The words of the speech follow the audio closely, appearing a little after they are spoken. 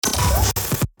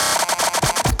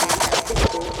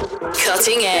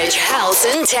Cutting edge house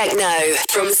and techno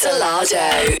from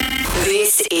Salado.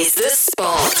 This is The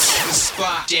Spot. The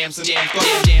spot. Jams in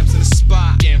the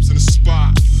spot. Jams in the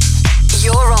spot.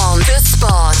 You're on The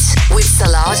Spot with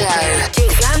Salado.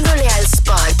 Llegándole al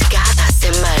spot cada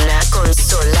semana con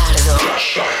Solardo.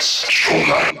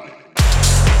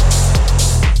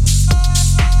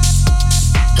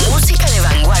 Música de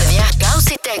vanguardia,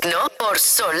 house y techno por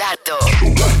Solato.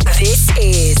 This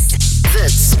is The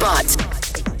Spot.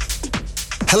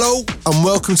 Hello and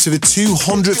welcome to the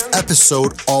 200th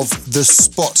episode of The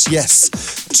Spot. Yes,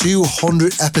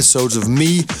 200 episodes of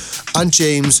me and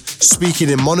James speaking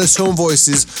in monotone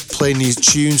voices, playing these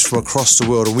tunes from across the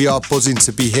world. And we are buzzing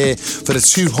to be here for the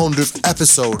 200th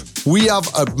episode. We have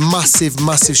a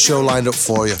massive show lined up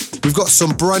for you. We've got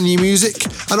some brand new music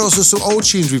and also some old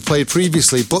tunes we played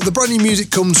previously. But the brand new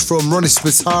music comes from Ronnie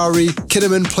Spitari,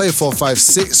 Kinnaman, Player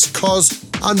 456, Cos,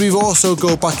 and we've also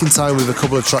go back in time with a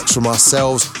couple of tracks from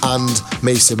ourselves and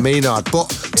Mason Maynard. But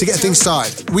to get things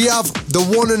started, we have the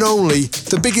one and only,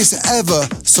 the biggest ever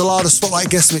Salado Spotlight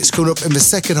guest mix coming up in the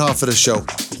second half of the show.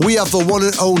 We have the one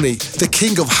and only, the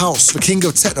king of house, the king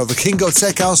of techno, the king of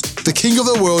tech house, the king of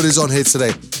the world is on here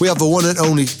today. We have the one and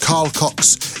only Carl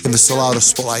Cox in the Salado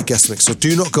Spotlight guest mix. So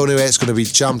do not go anywhere, it's going to be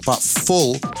jam-packed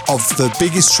full of the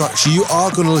biggest tracks you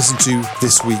are going to listen to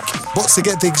this week. But to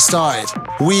get things started,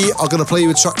 we are going to play you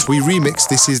with tracks we remixed.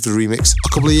 This is the remix a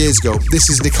couple of years ago. This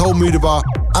is Nicole Mudabar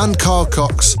and Carl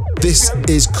Cox. This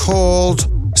is called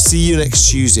See You Next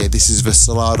Tuesday. This is the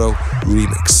Salado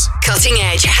remix. Cutting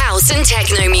edge house and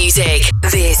techno music.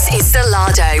 This is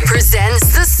Salado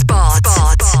presents The Spot.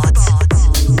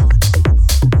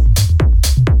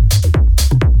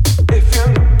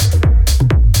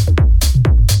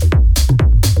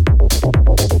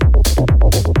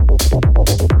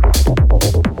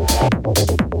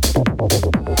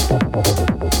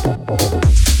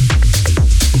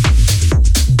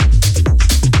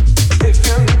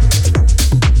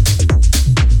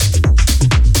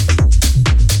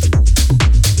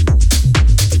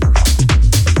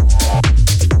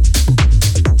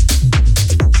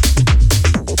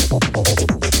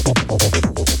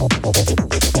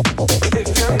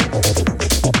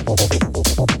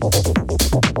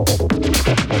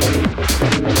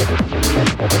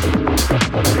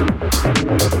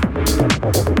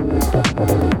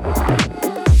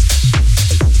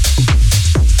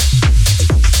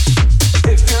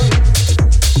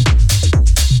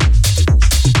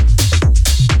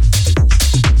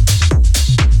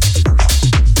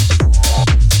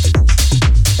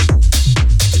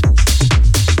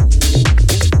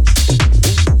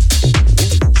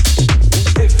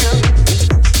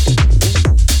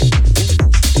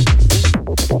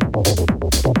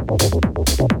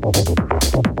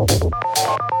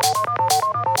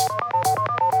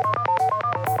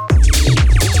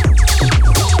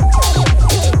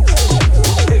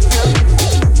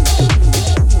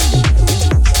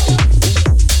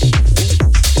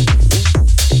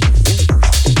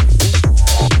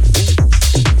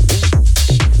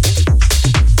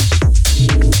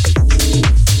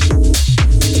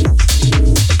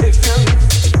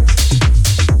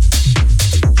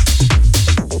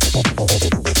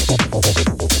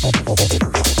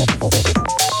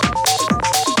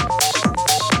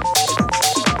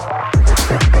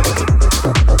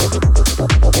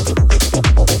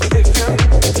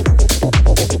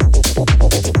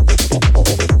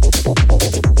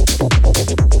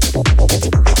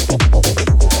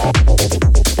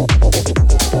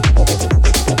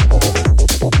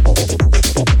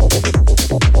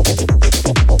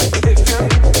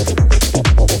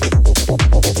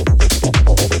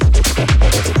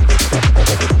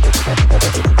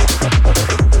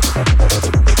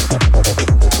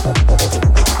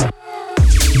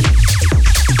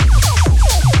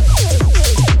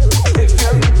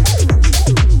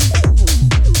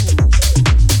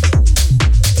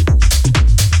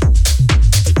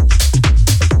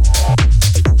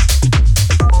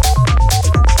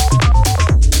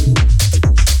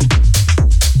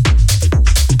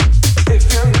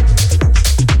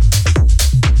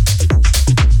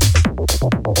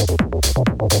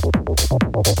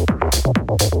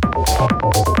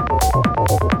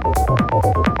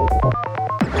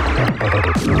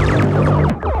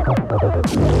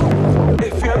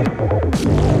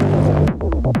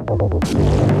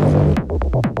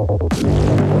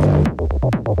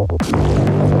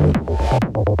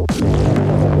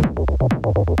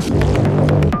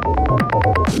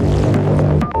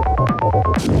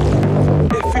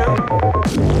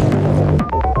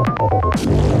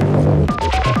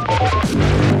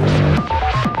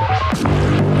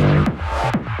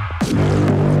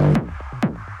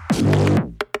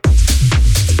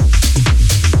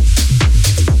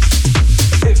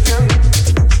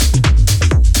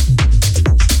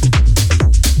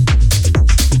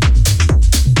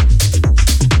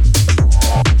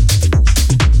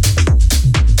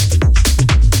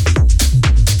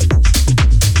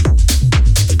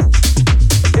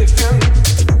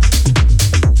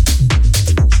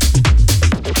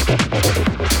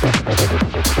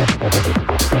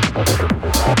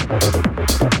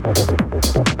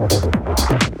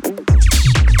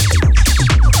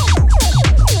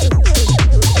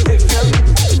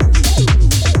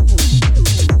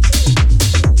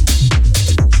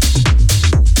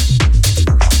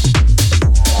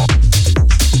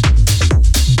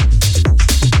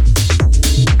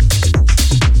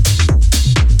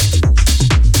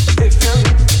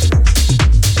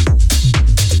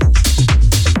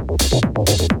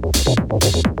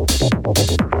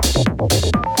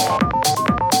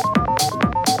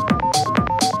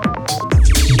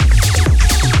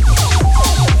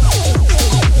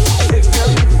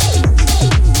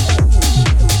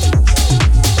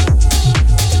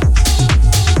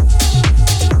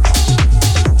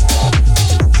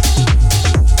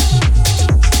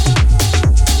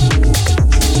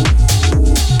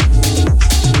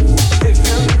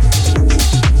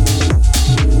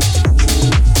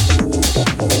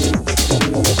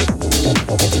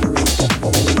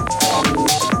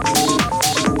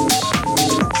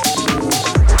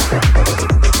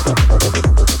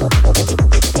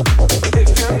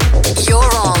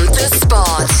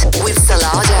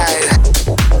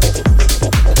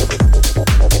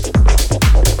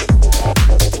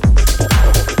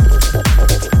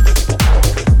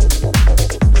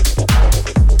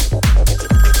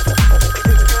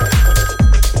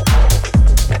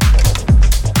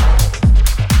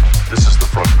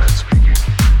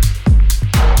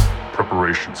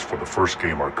 first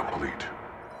game are complete.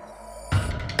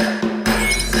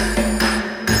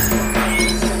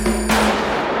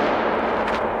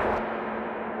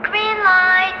 Green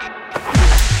light.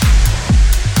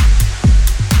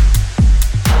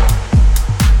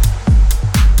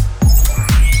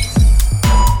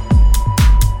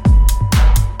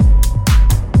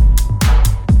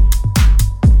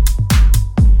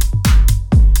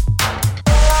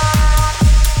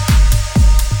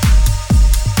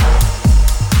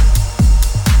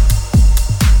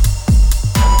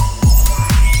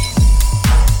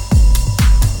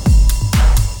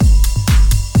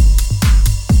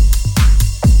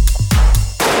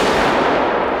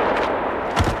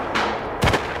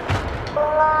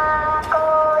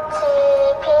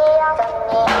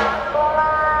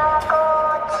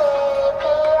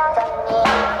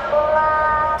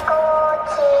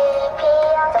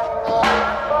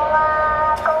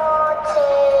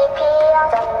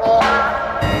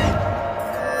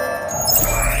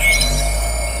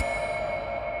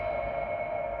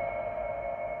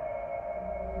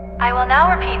 I will now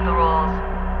repeat the rules.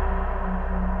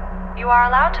 You are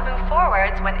allowed to move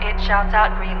forwards when it shouts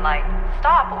out green light.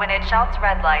 Stop when it shouts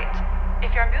red light.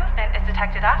 If your movement is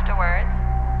detected afterwards,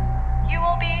 you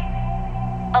will be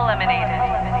eliminated.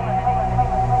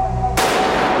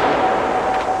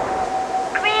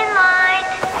 Green light.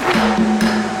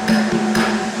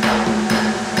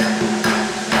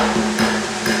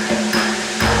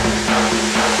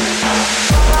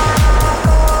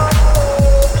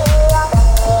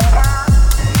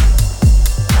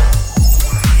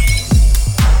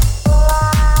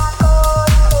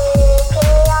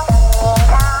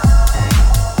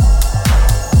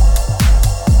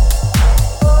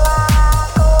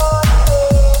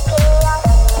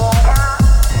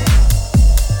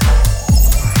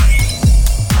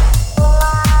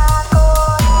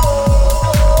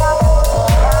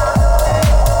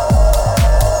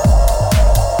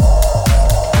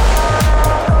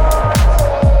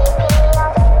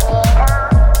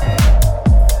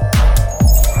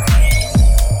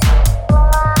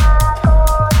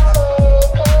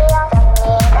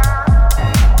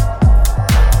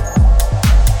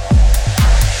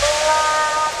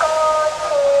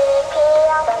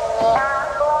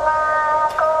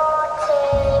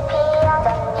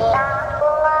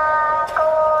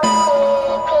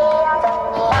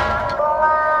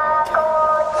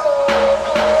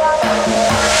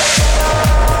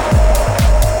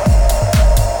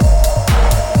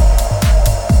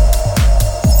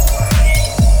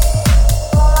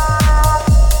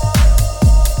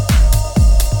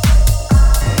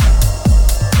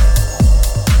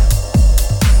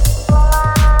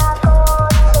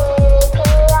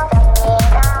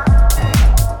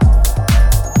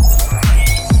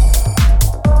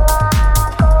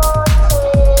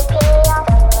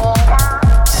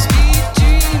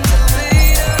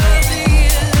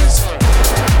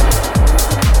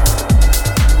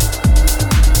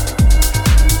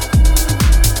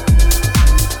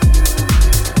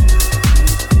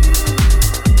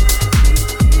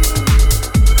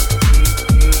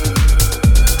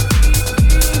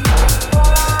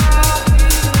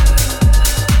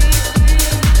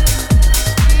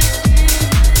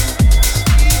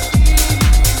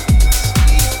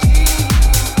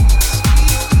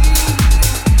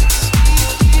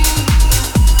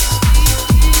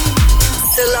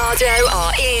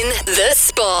 Are in the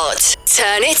spot.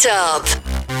 Turn it up.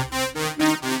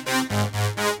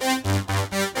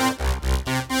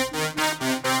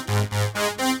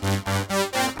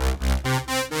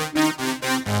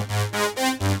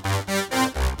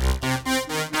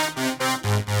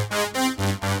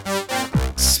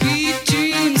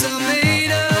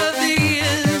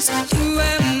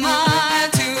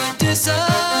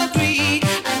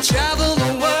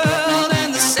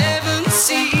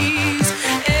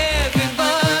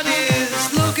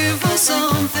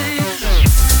 Something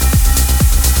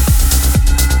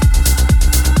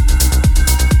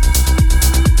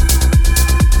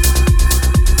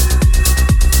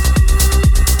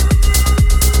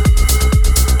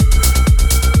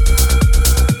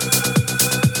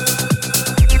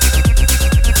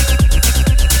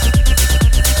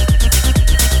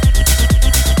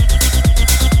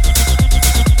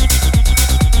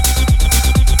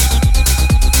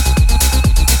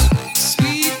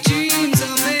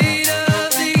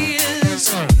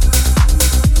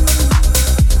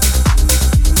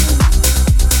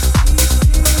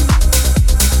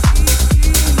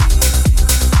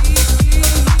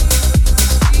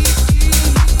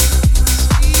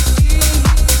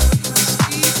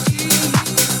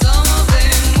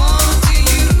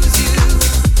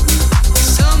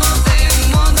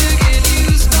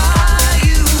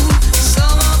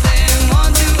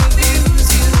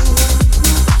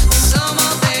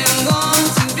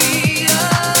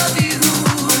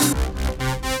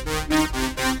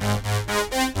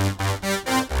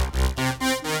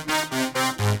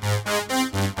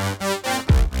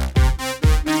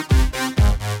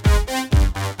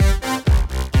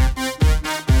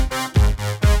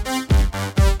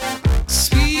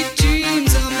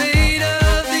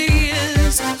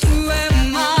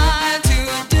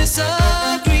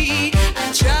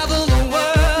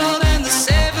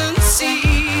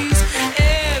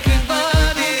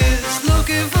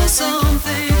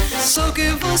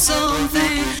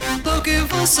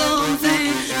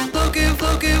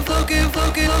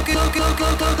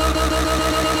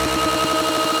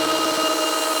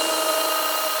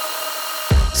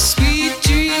Sweet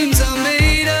dreams are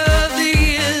made of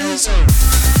these.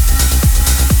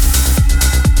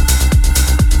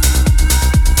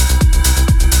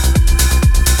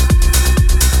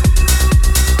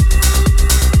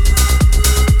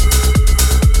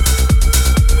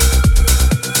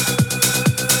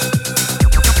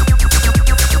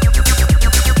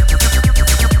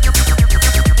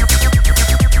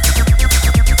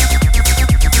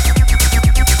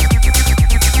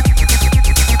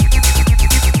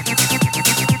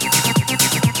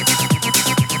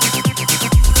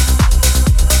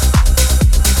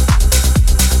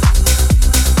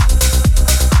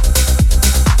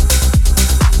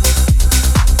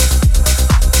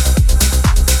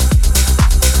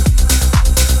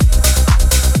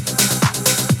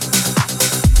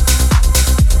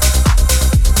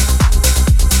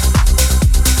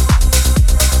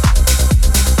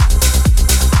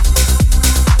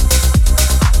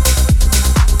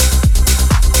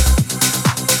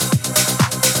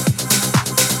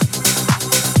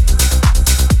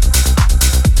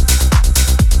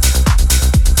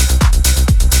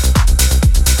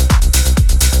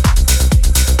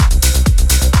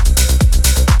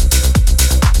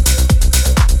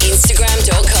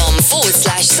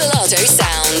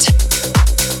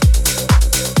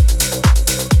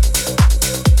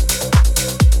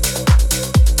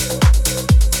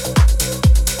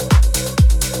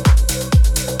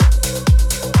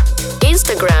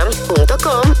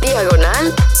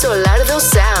 Solardo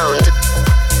Sound.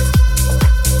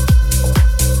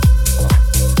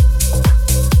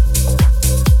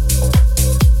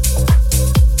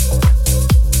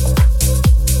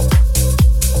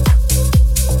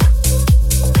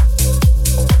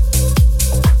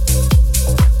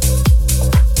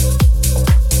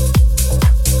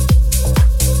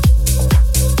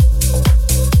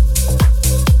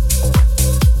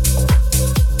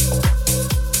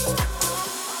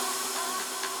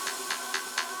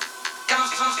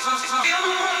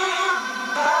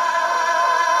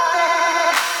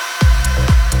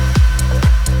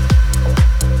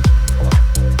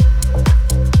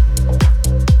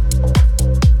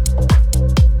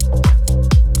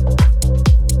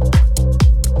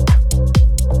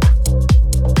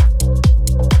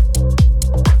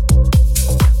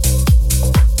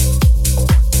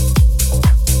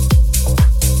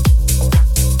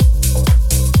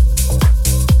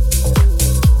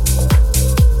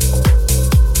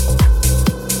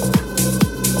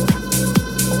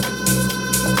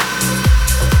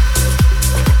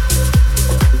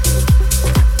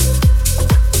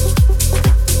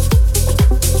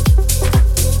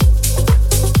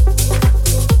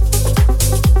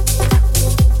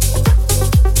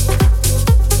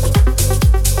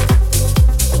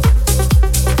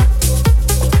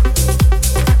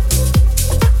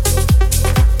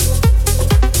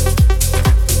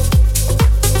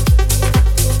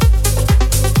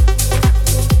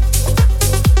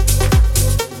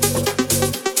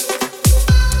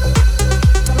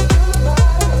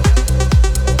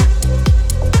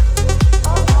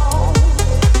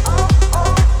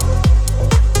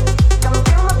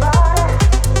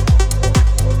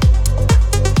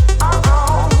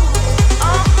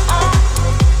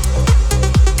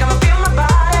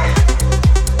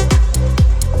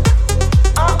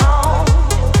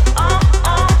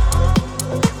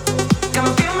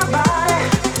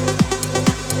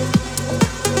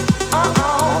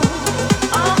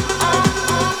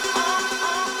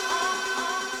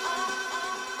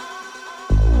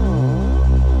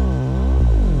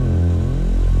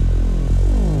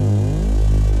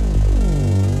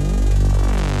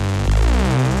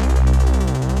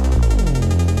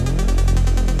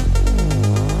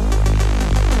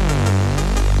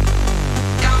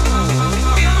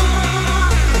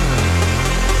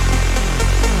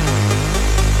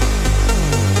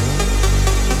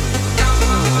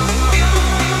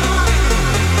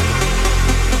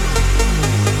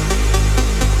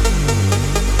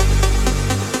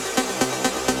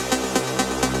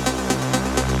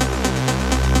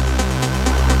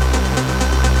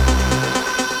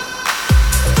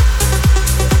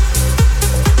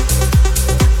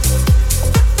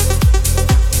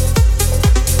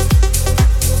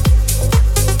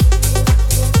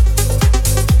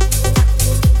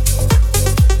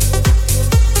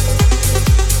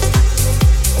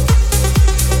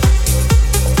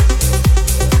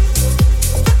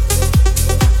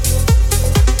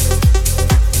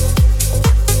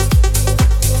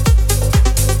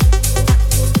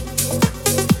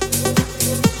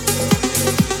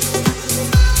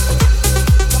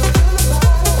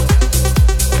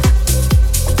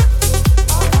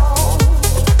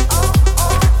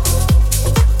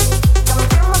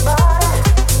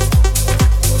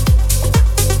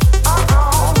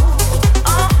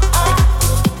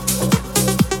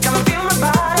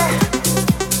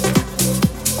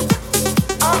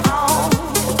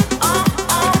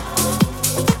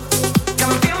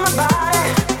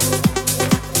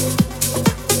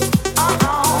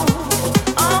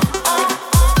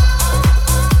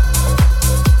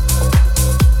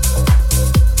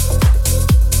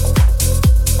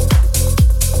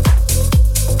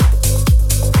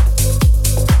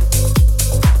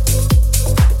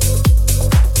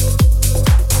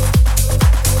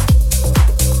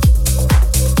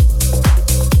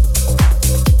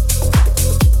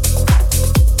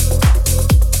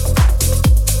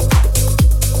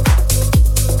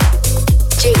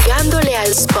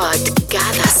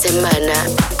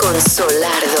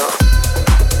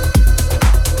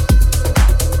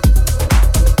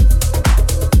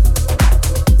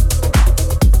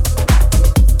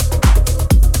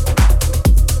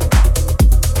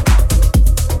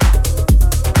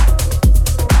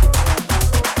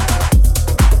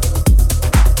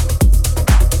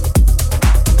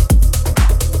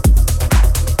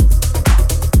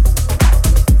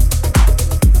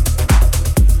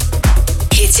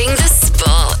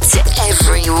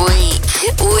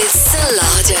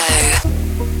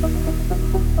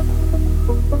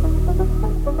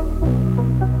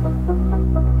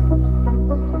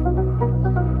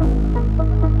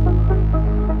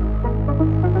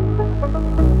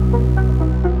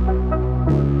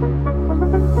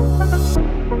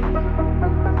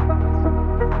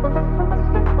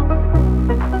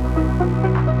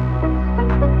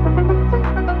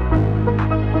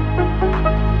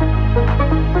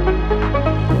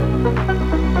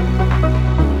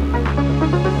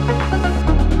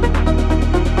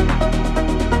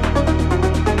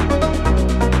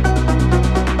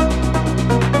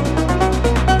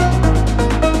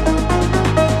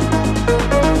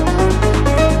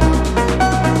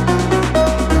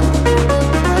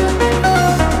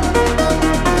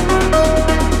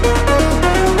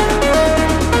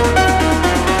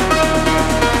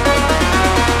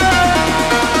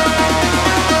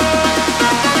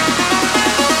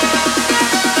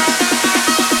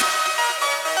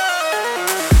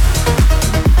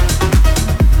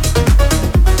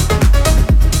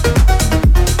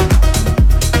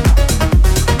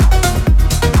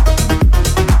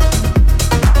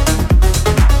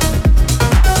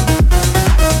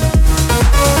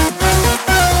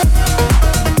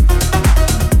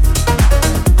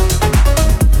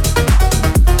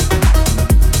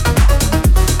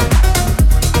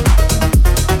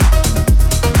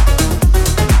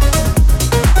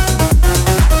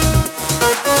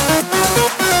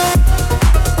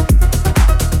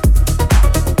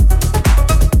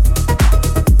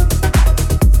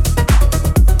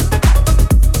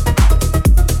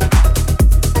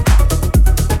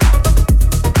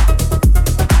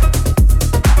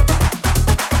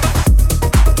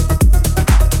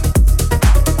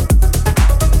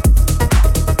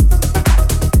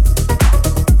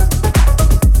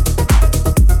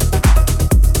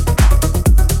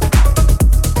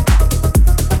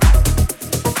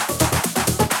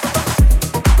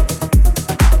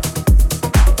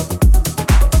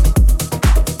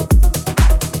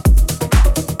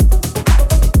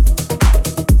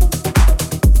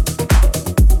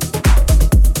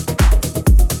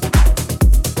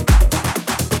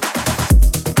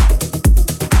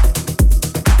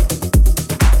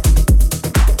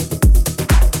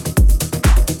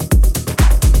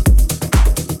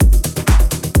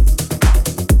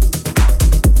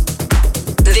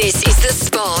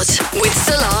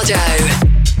 Solardo.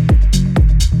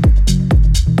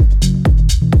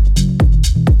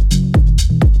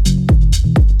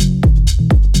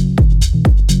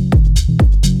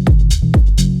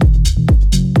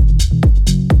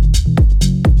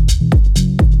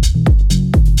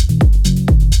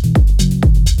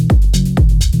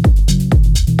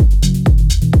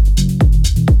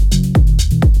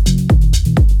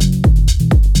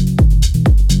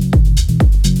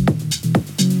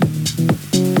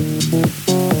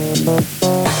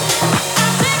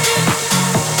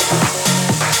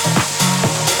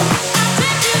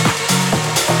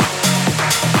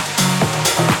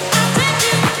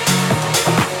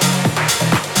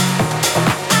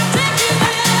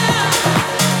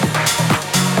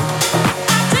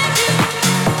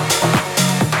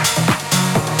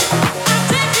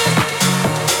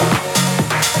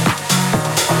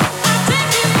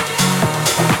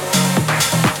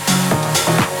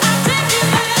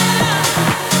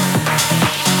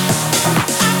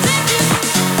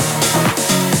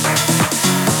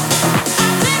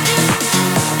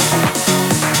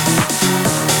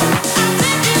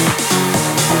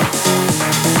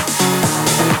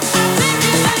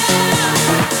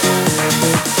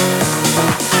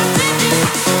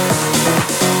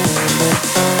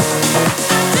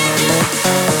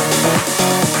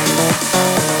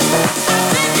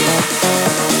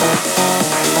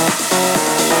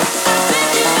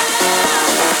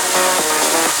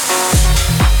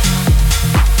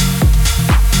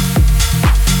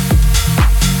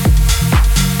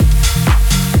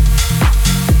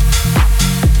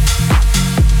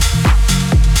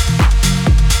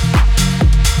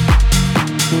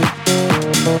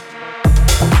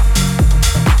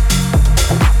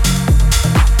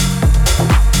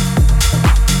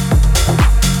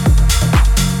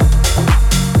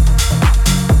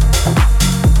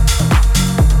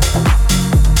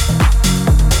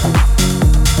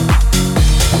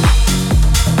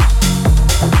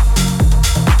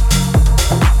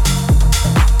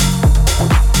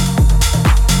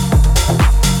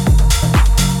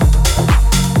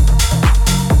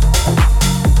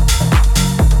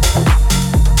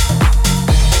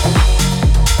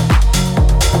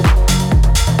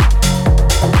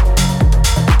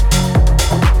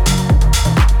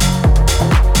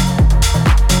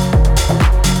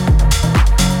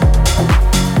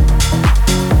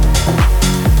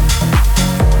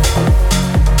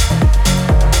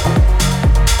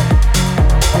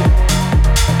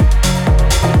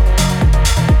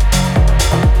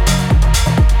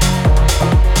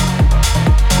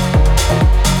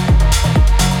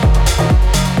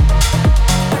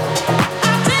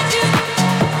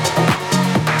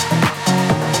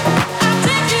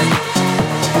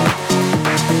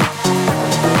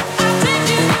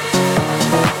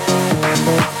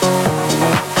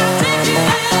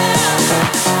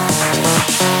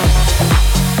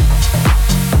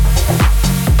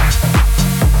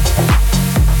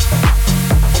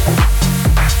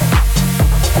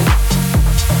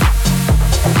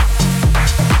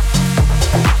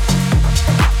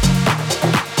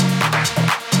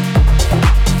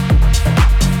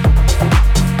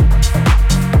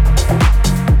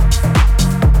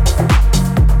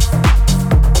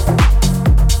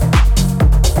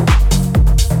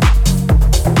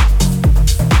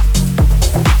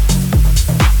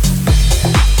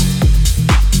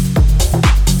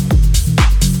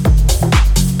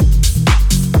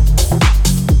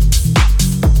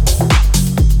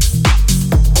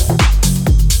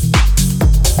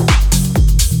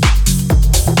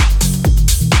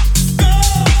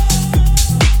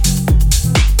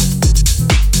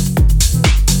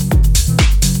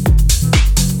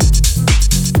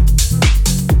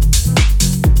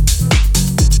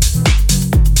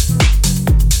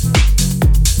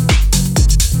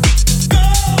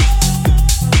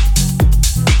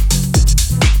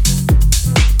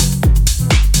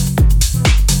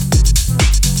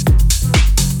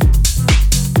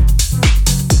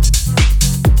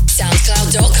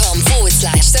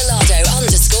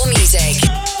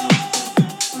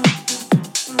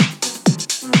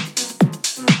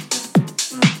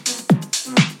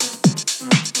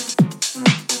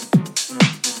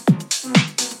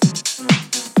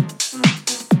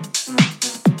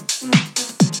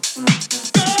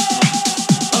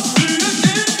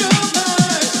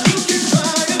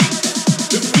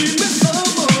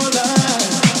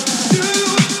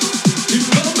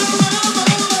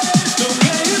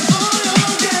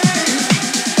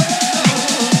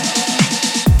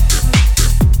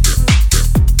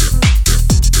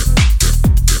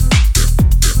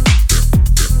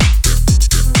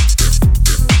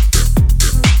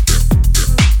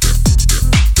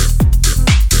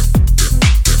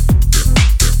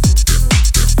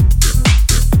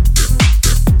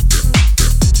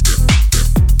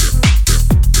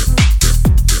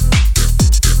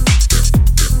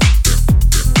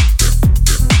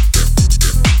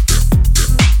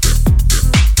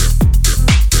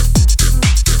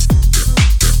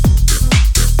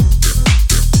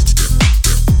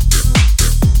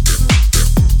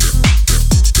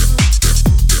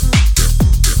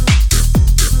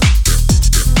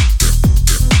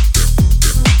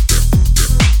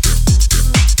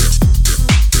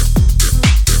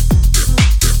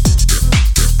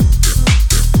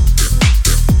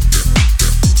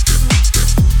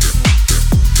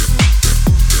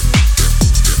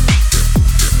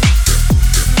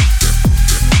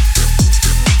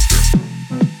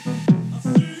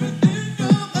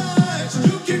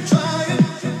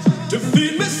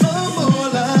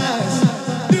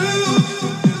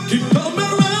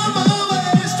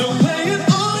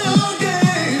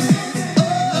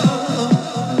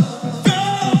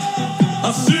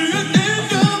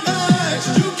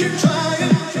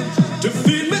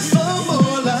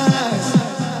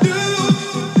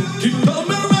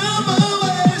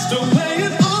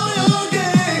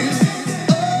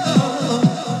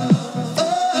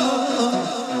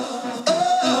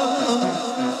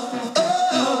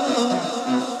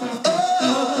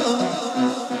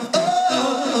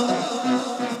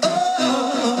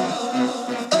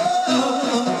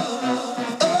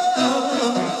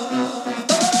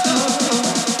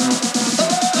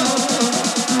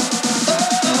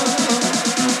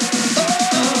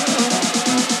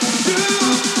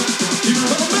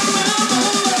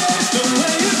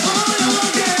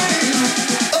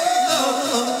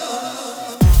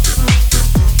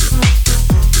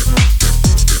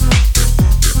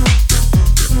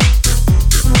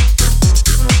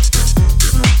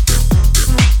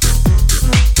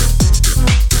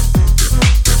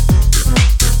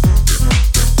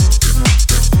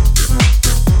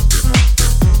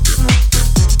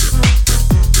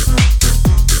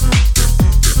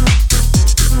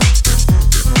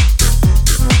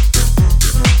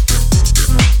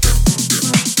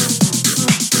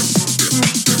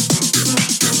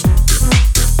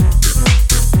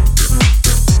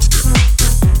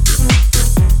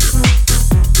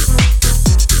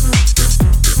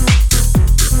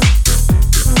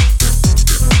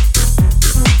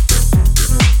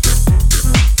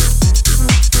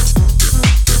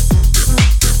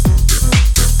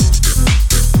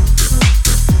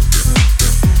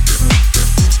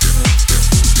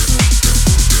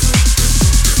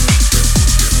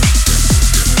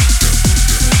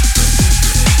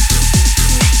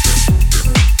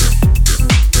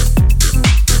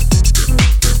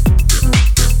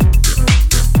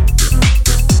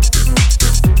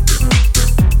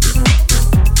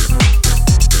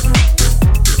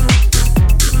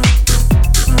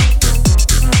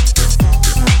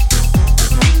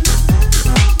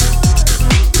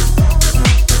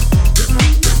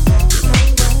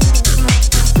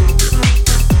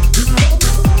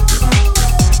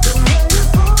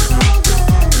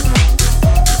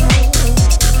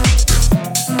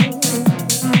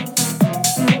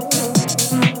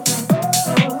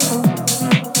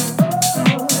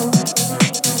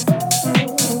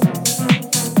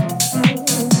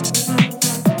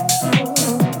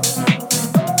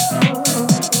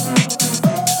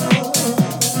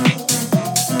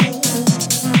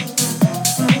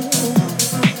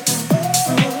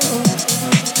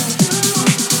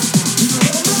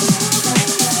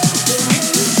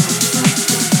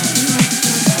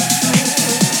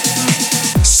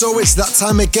 So it's that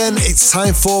time again. It's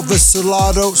time for the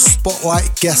Solardo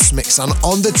Spotlight Guest Mix. And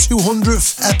on the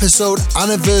 200th episode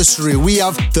anniversary, we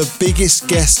have the biggest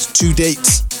guest to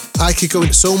date. I could go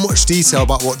into so much detail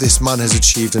about what this man has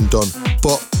achieved and done,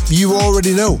 but you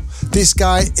already know. This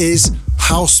guy is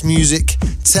house music,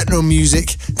 techno music,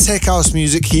 tech house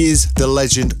music. He is the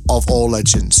legend of all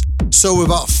legends. So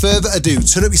without further ado,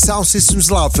 turn up your sound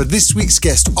systems loud for this week's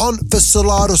guest on the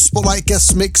Solardo Spotlight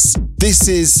Guest Mix. This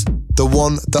is the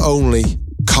one, the only,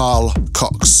 Carl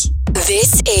Cox.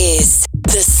 This is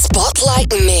the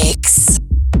Spotlight Mix.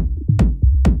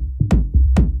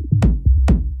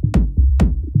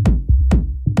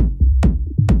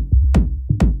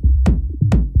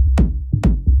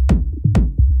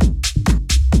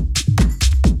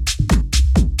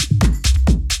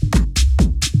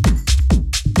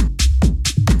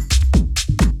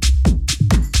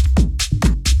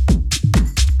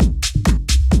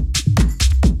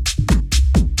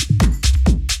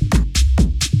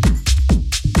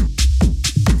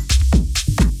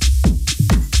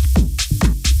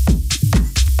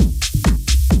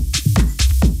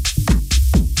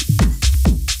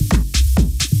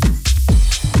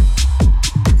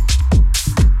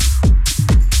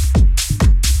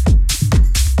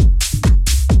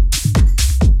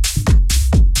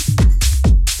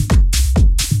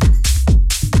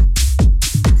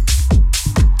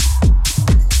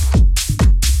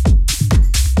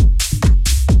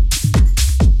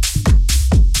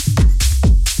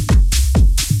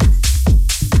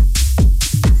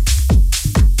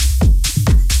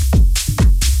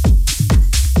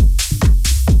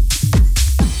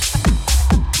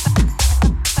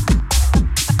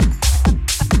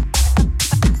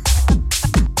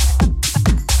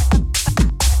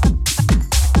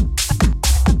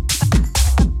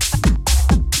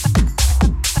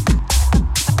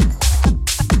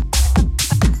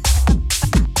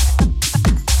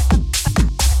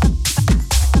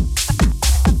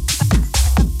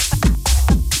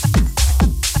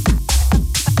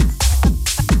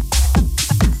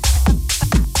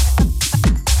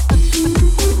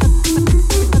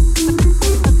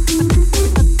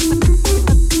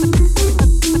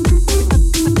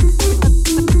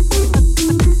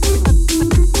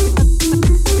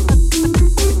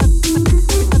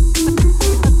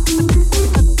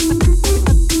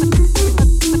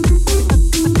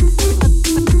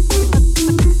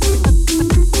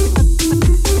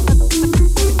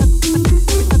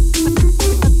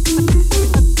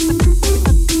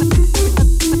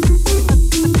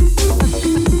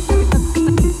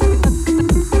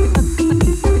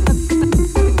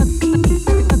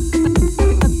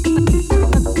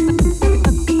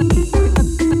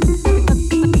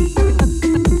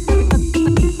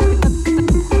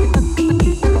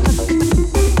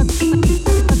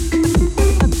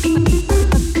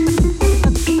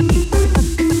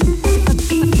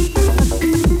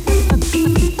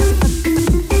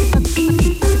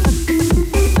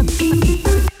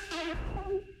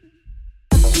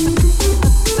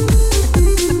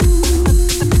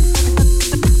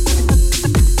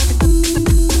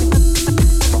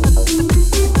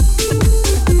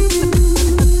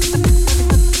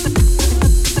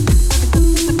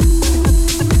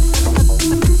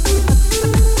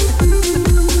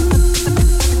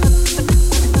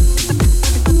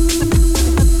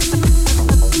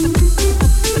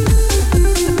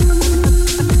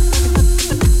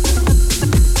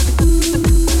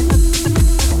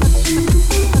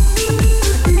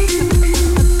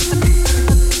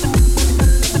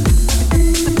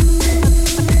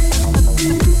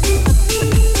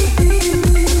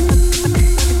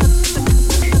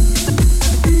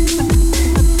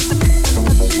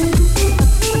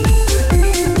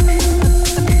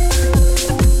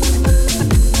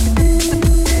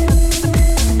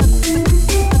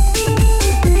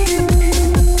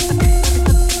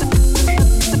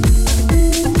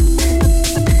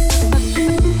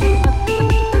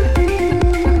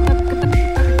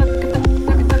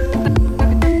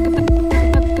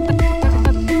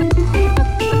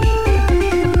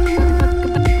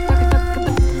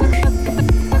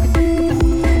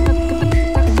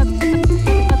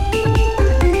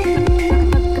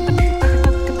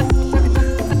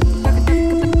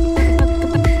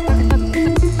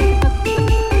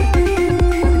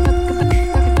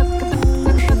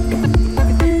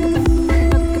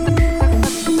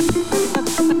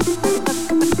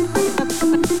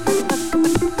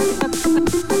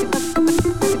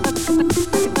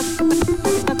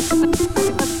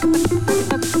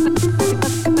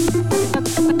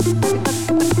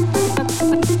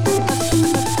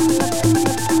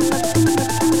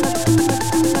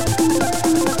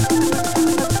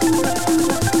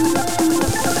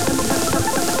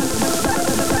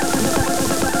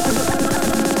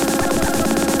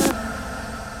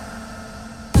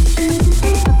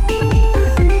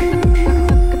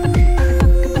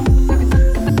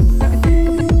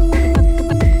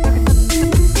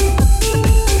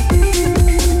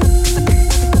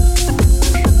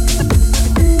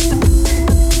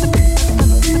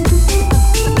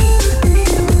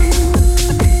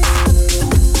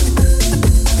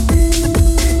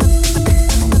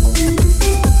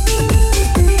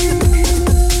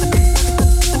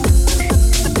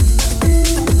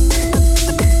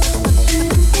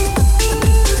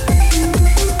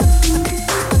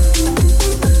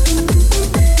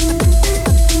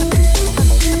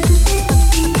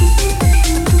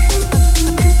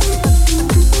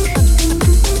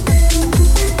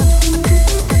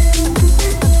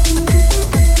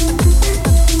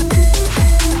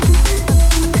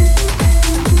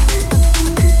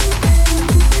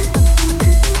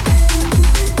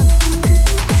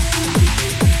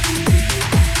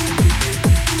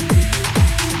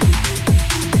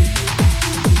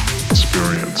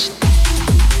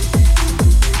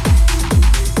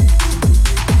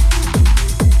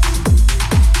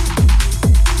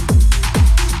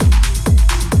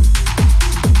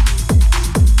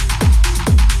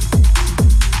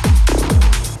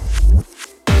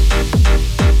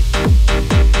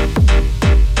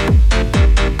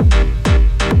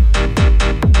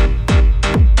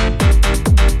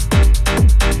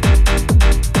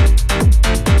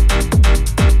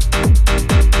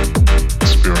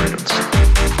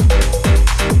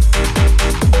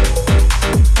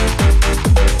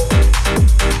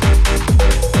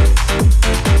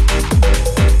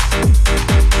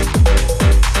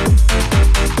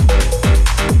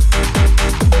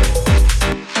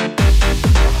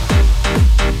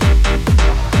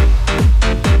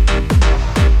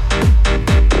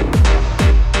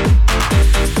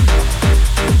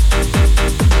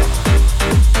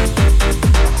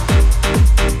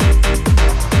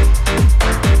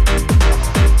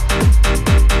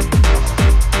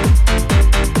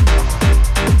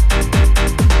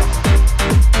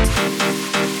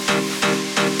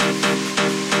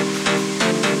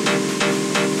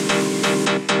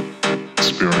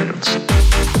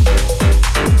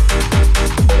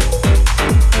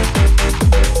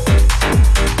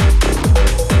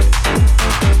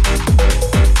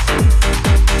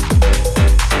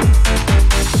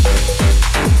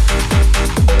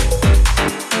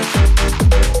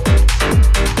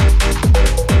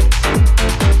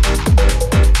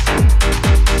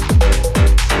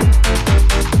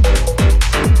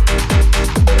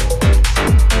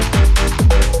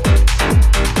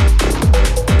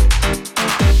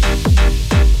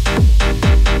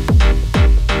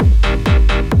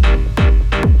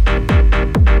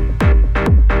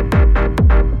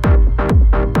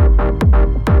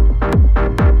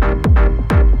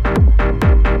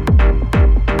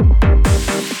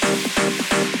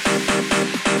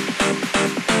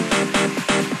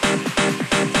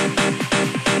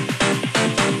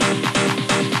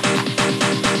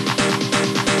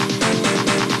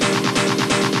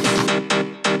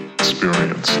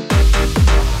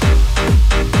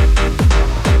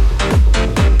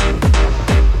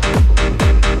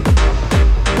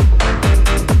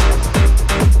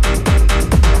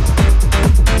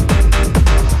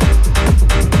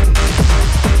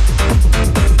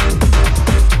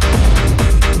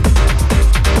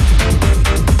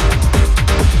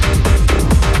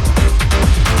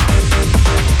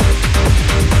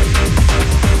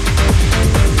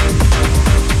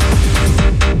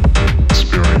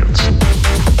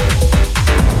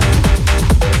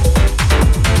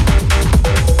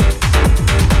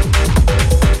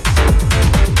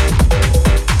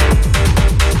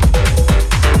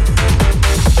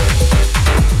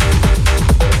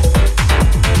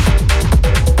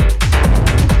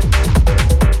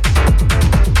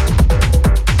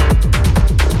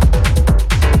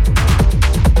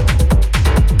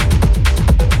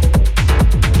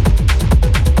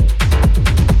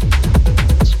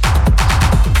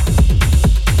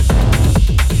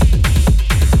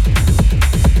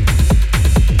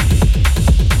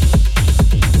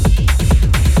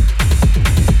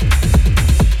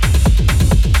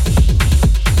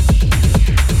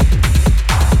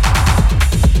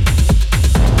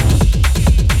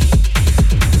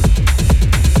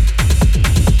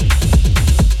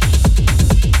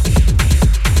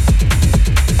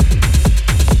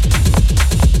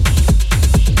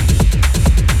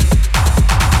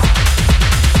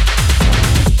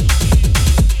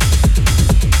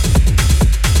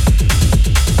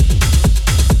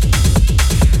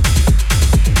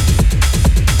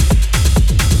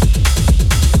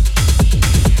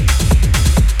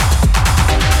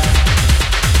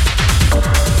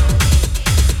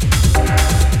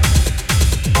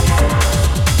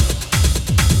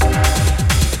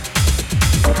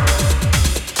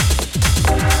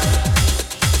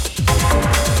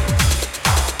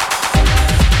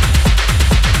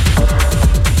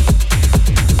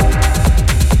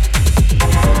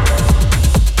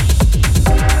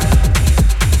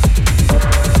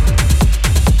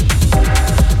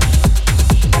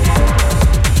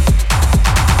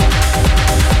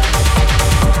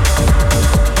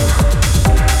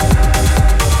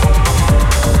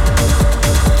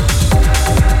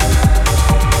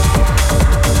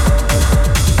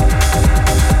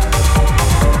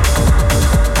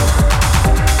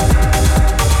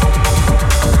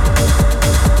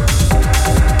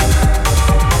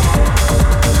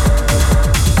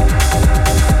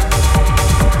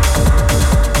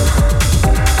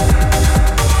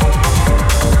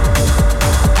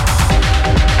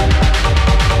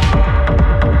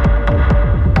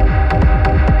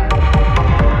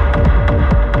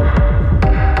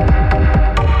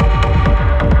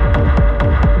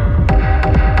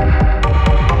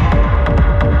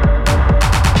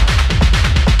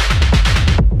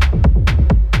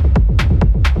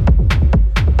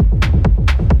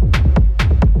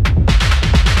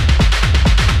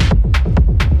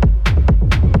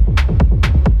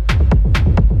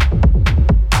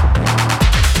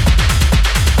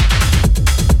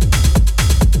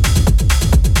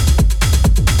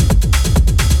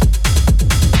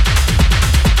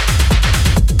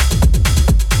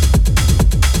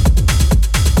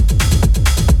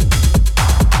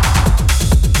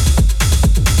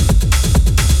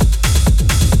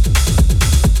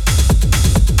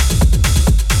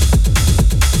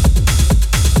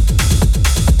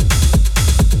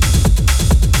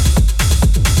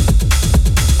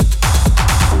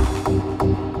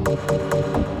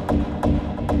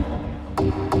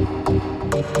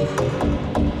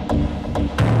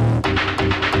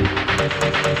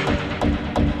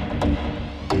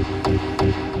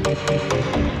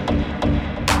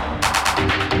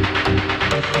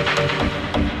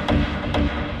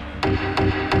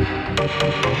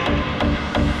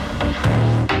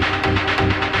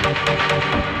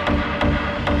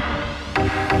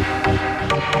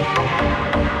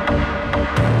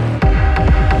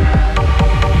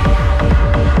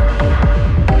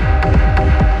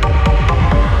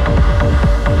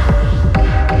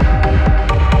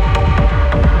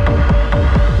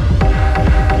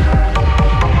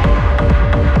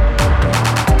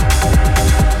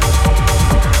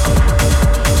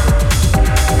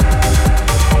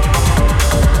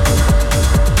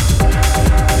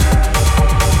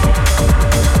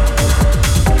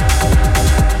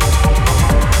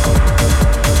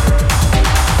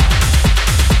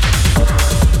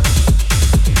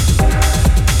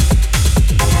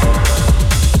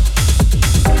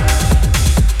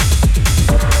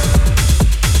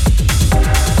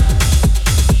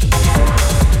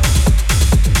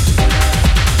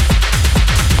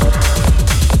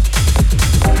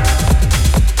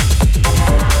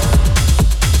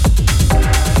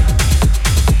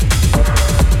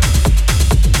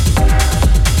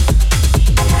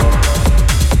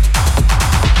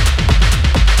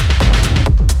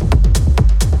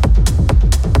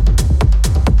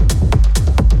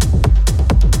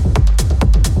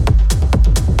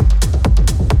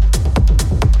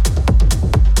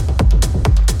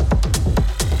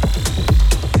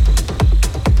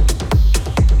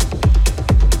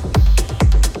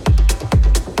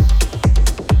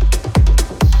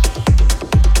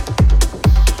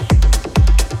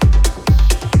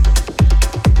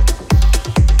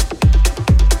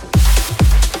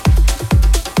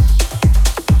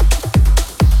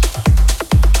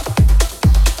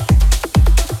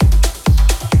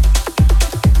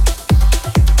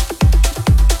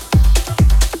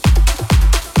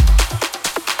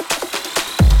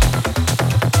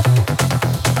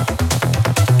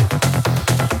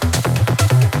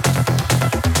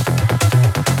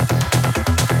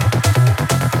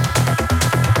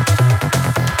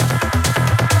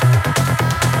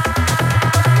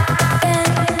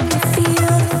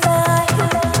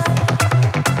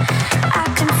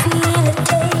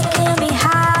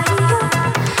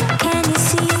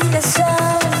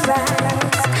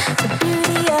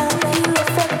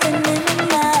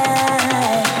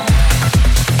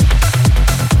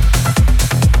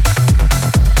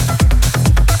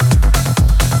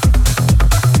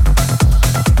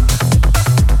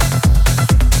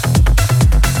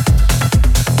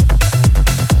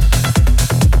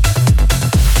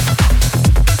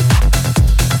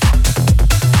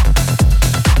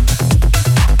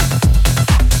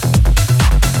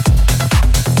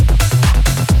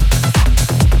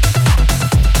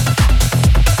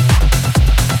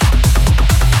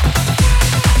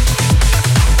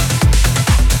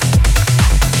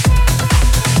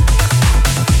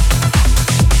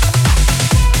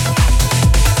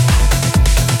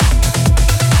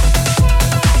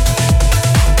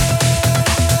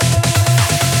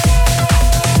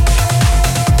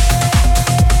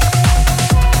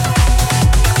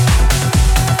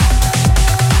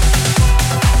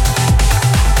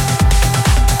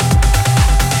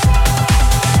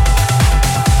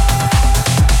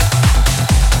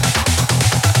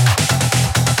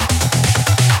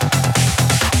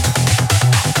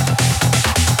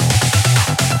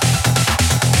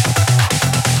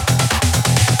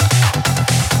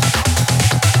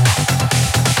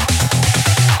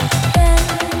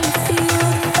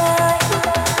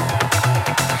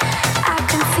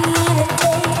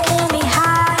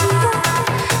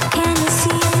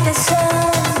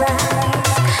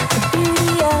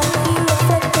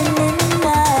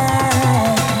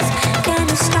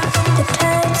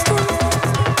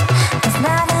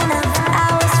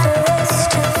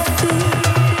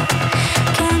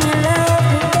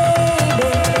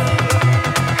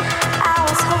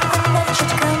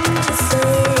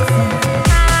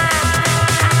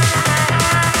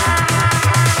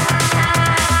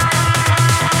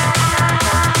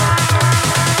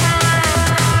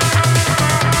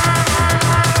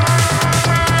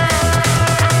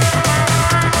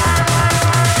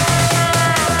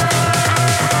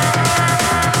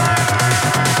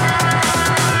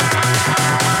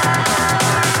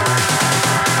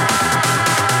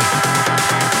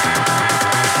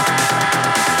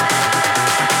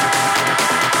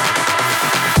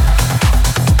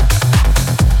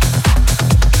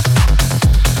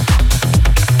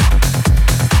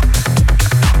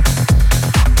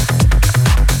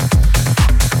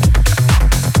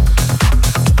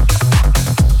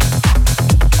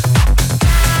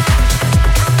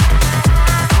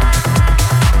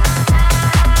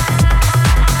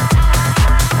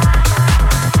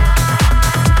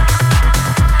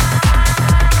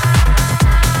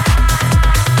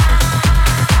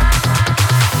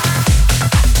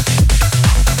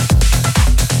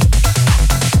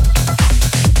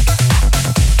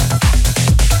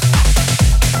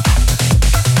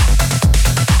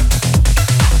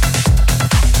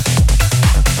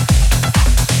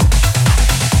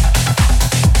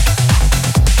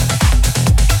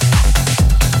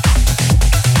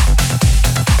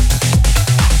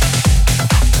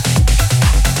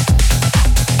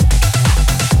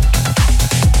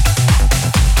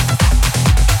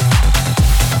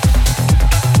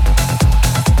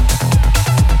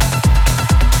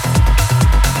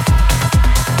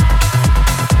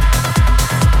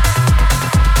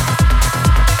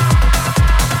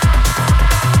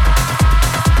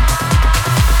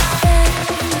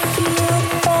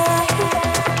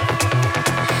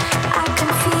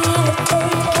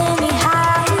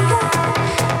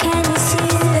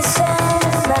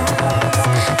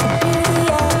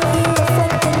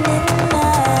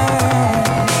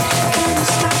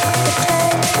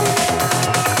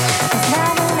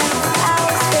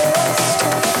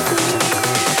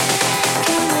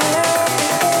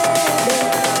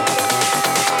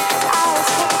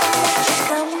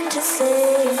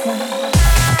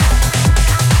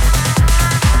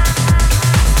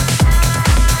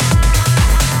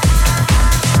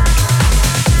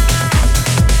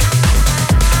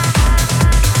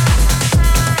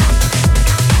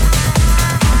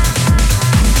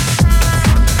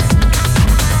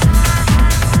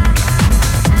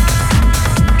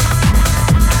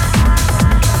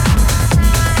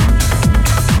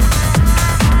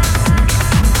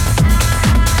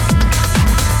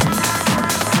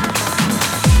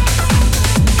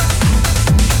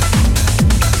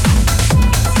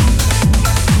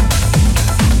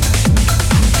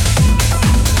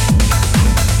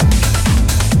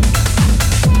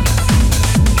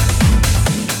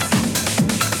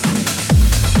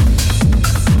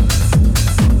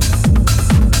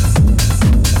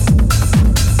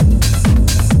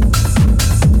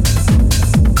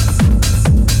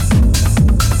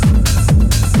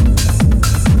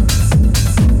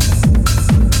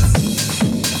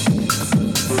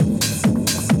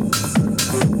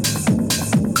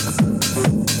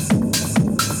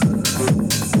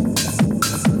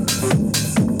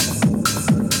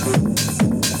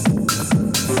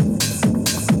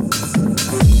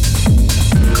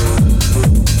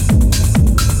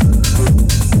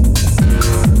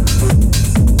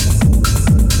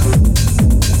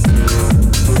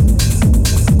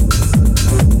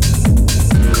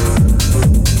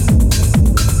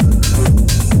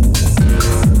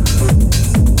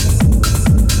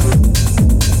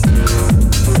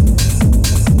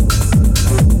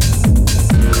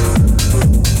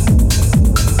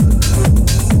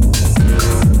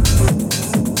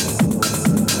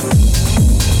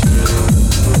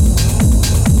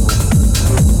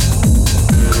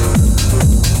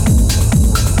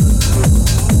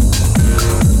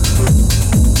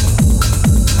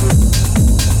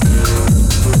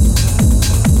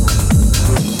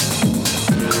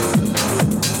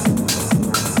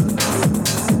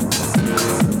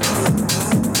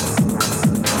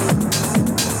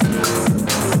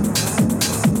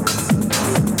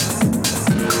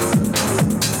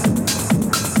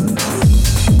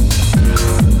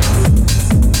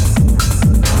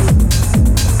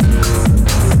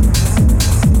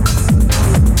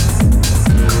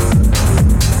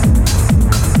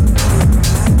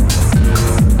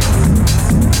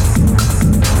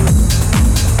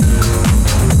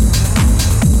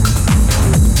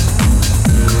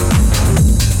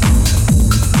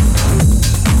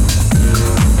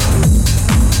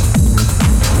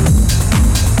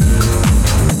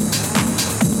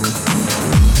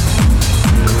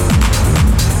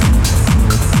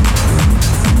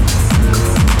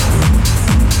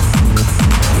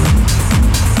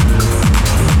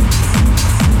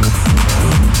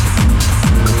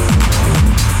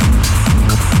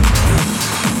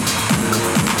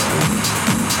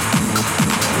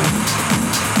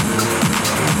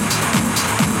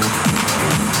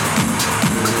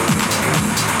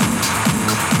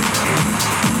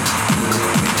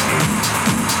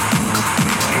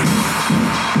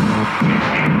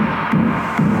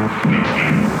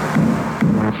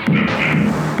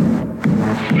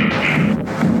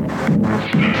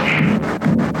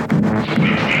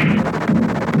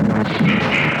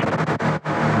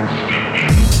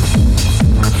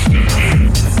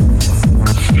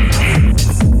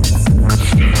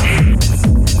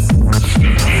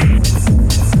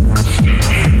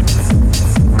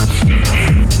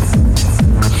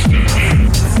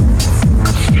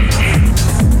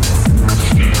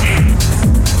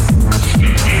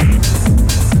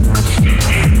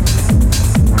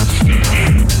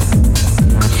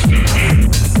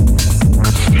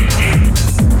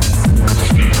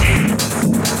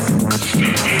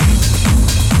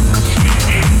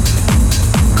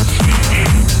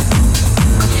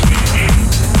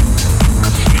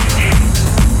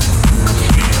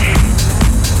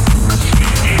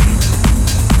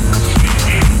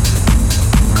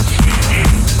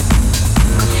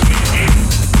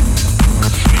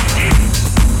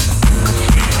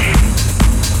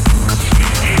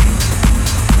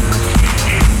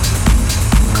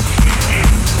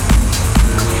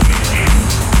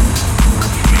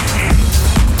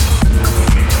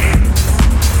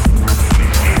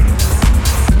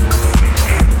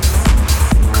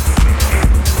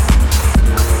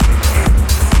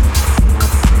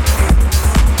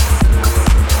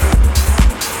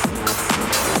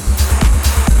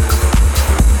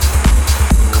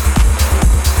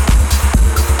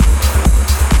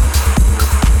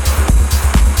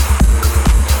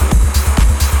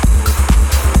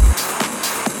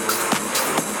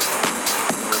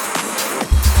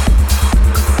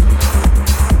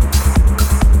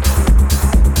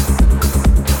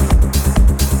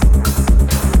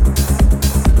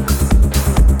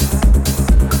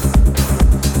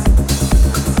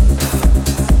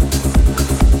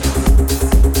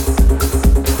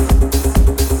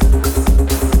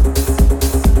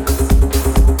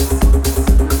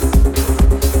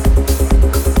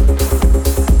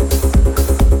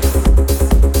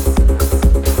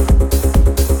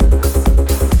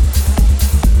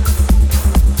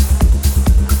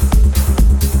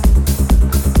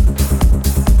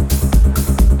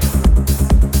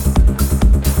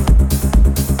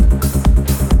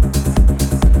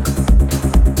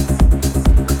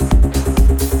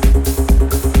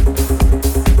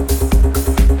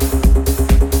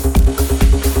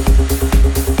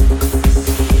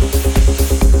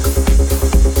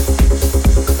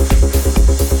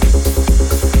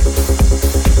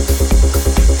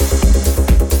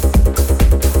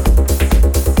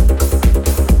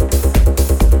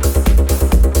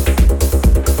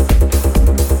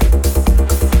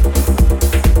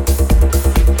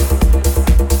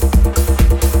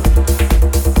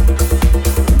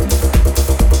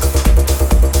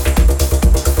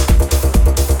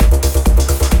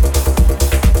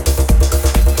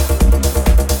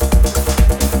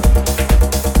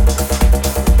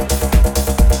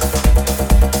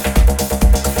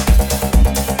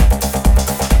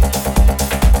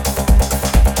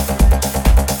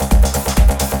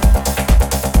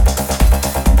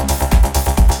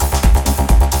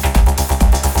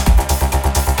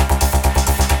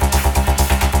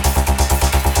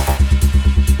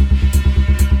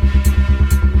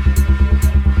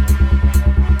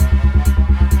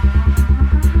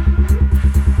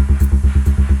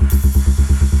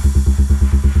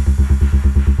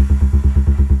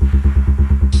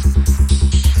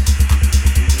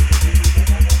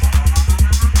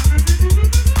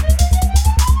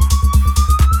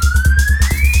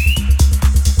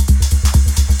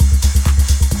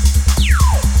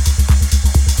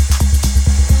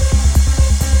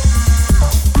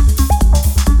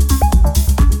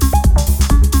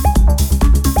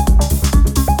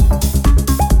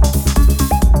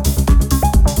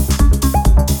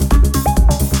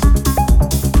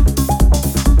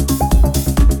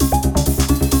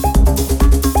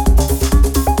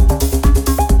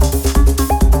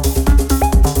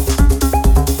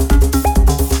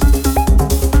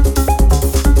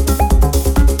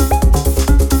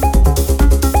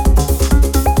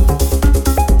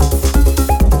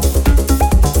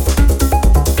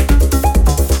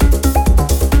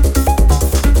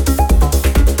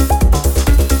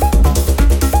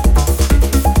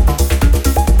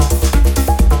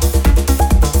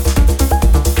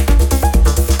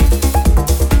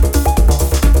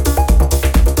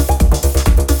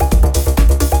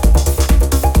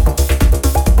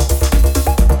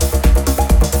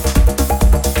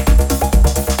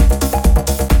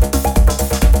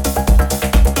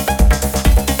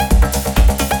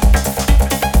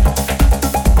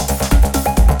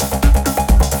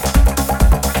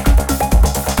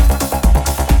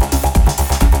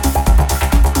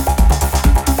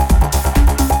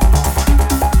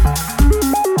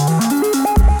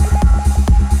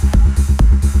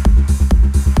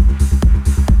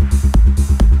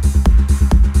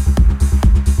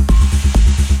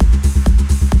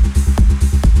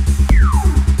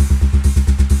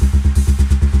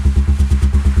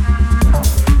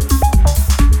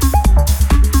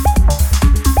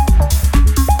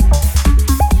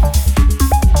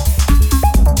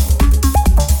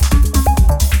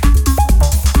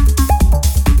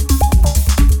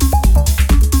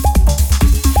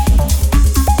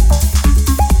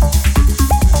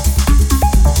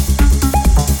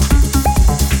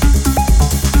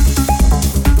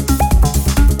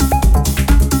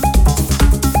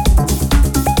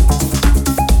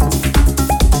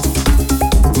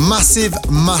 Massive,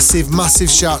 massive, massive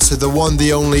shout to the one,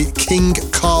 the only King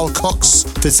Carl Cox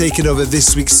for taking over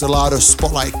this week's Solardo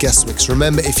Spotlight guest mix.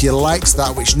 Remember, if you liked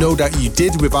that, which no doubt you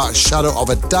did without a shadow of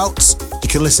a doubt, you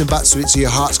can listen back to it to your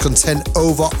heart's content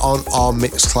over on our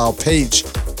Mixcloud page.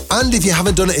 And if you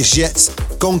haven't done it as yet,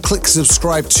 go and click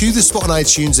subscribe to the Spot on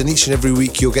iTunes, and each and every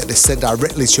week you'll get this sent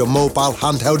directly to your mobile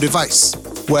handheld device,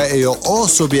 where you'll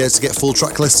also be able to get full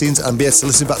track listings and be able to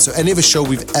listen back to any other show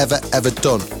we've ever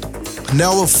done.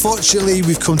 Now, unfortunately,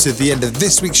 we've come to the end of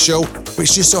this week's show,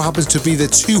 which just so happens to be the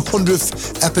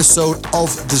 200th episode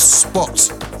of The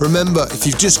Spot. Remember, if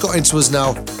you've just got into us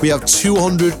now, we have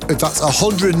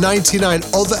 199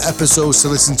 other episodes to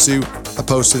listen to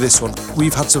opposed to this one.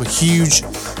 We've had some huge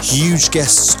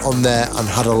guests on there and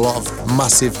had a lot of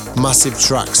massive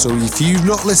tracks. So if you've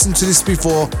not listened to this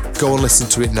before, go and listen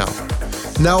to it now.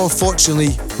 Now,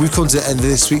 unfortunately, we've come to the end of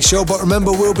this week's show, but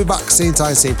remember, we'll be back same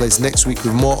time, same place next week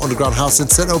with more underground house and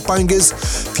techno bangers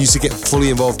for you to get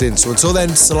fully involved in. So until then,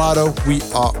 Solardo, we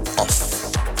are off.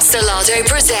 Solardo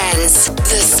presents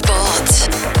The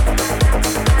Spot.